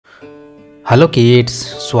Hello kids,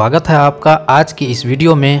 स्वागत है आपका आज की इस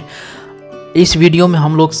वीडियो में। इस वीडियो में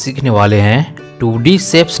हम लोग सीखने वाले हैं 2D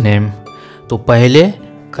शेप्स नेम। तो पहले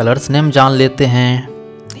कलर्स नेम जान लेते हैं।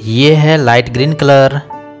 ये है light green colour,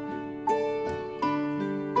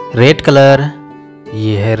 red colour,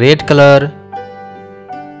 ये है रेड कलर,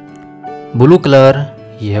 ब्लू कलर,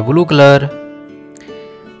 ये है ब्लू कलर,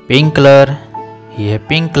 पिंक कलर, ये है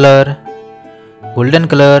pink colour, golden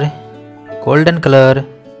colour, golden colour,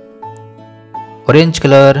 orange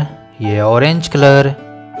colour, ये ऑरेंज कलर,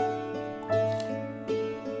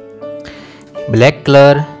 ब्लैक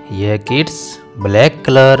कलर, ये है किड्स ब्लैक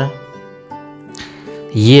कलर,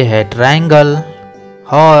 ये है triangle,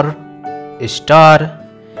 heart, star,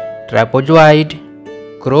 trapezoid,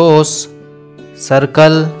 cross,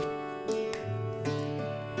 circle,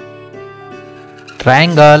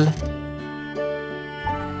 triangle,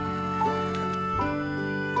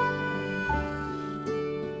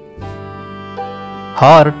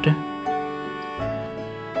 heart,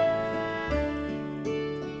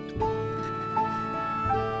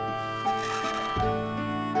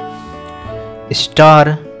 star,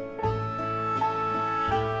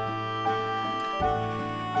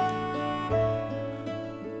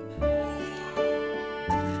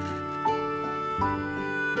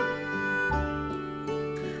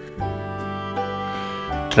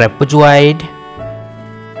 trapezoid,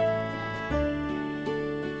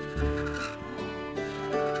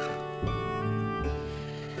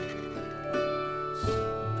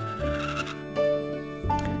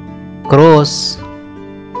 cross,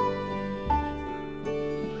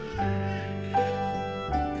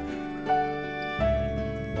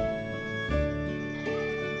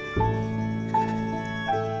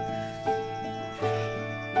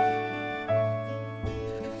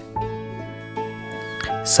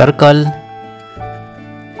 circle,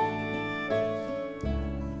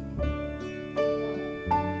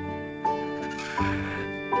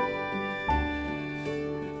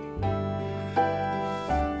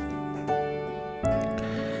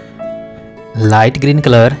 light green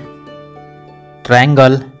colour,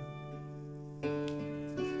 triangle,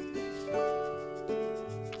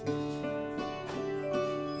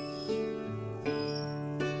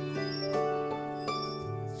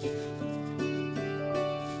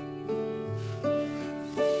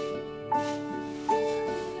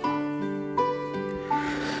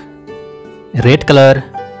 red colour,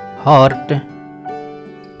 heart,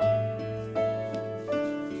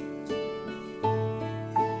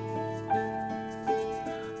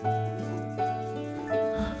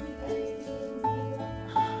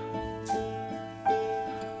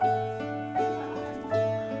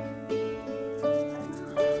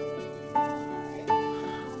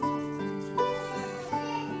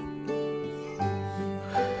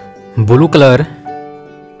 blue colour,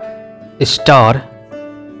 star,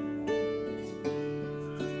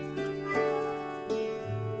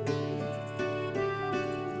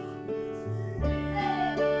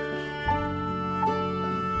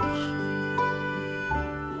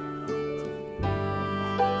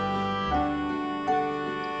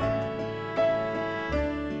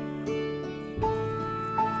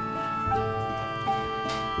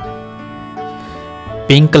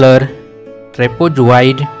 pink colour,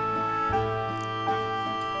 trapezoid,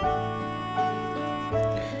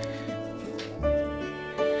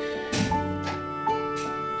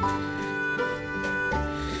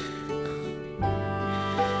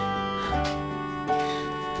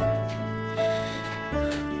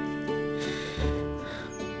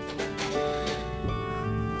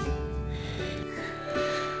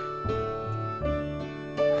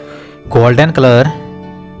 golden colour,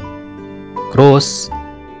 cross,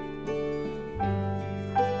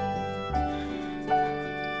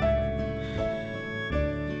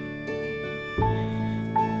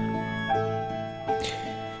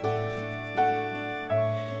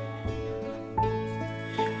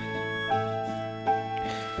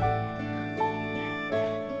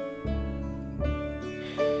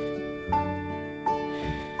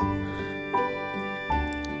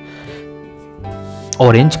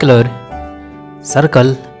 orange colour,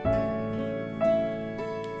 circle,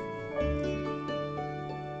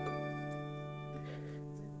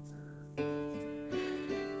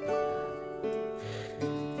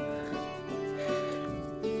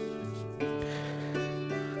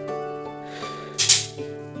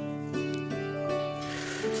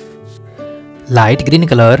 light green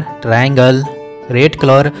colour, triangle, red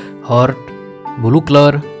colour, heart, blue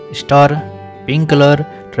colour, star, pink colour,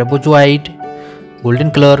 trapezoid, golden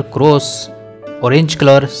colour, cross, orange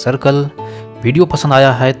colour, circle. Video पसंद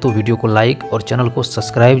आया है तो video को like और channel को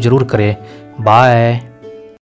subscribe जरूर करें। Bye.